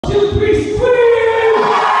2, 3, scream!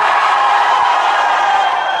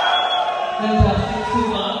 Fantastic,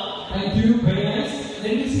 super. Thank you, very nice.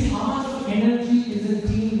 Let me see how much energy is in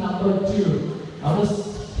team number 2. I was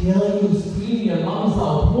hearing you scream your lungs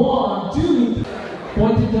out. 1, 2, 3.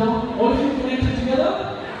 Point it down. All of you connected together?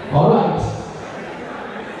 Alright.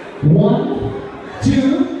 1,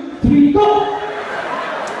 2, 3, go!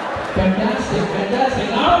 Fantastic, fantastic.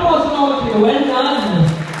 Round of applause for all of you. Well done.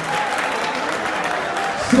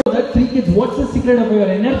 So that 3 kids, what's the secret of your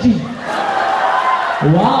energy?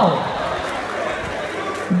 Wow.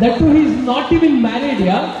 That too, he's not even married,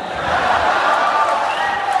 yeah?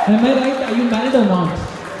 Am I right? Are you married or not?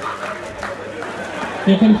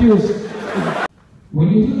 You're confused. When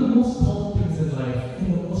you do the most common things in life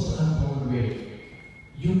in the most uncommon way,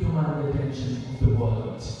 you command the attention of the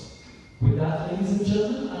world. With that, ladies and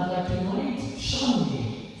gentlemen, I'd like to invite Shani.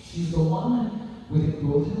 She's the one with a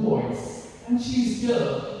golden voice. And she's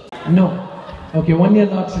here. No. Okay, 1 year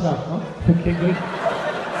not enough, huh? Okay, good.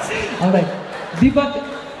 Alright. Deepak,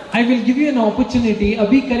 I will give you an opportunity.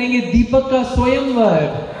 Abhi karenge Deepak ka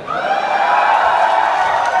Swayamvar.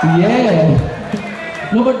 Yeah.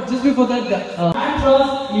 No, but just before that, actress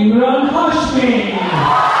Imran Hashmi.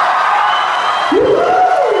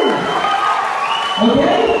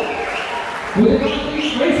 Okay? With the country,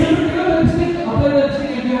 very simple to the lipstick, apply the lipstick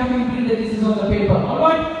and you have to print that this is on the paper.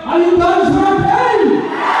 Alright? Are you guys ready?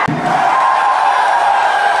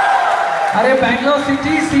 Arey Bangalore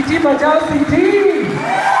city, city bajao city!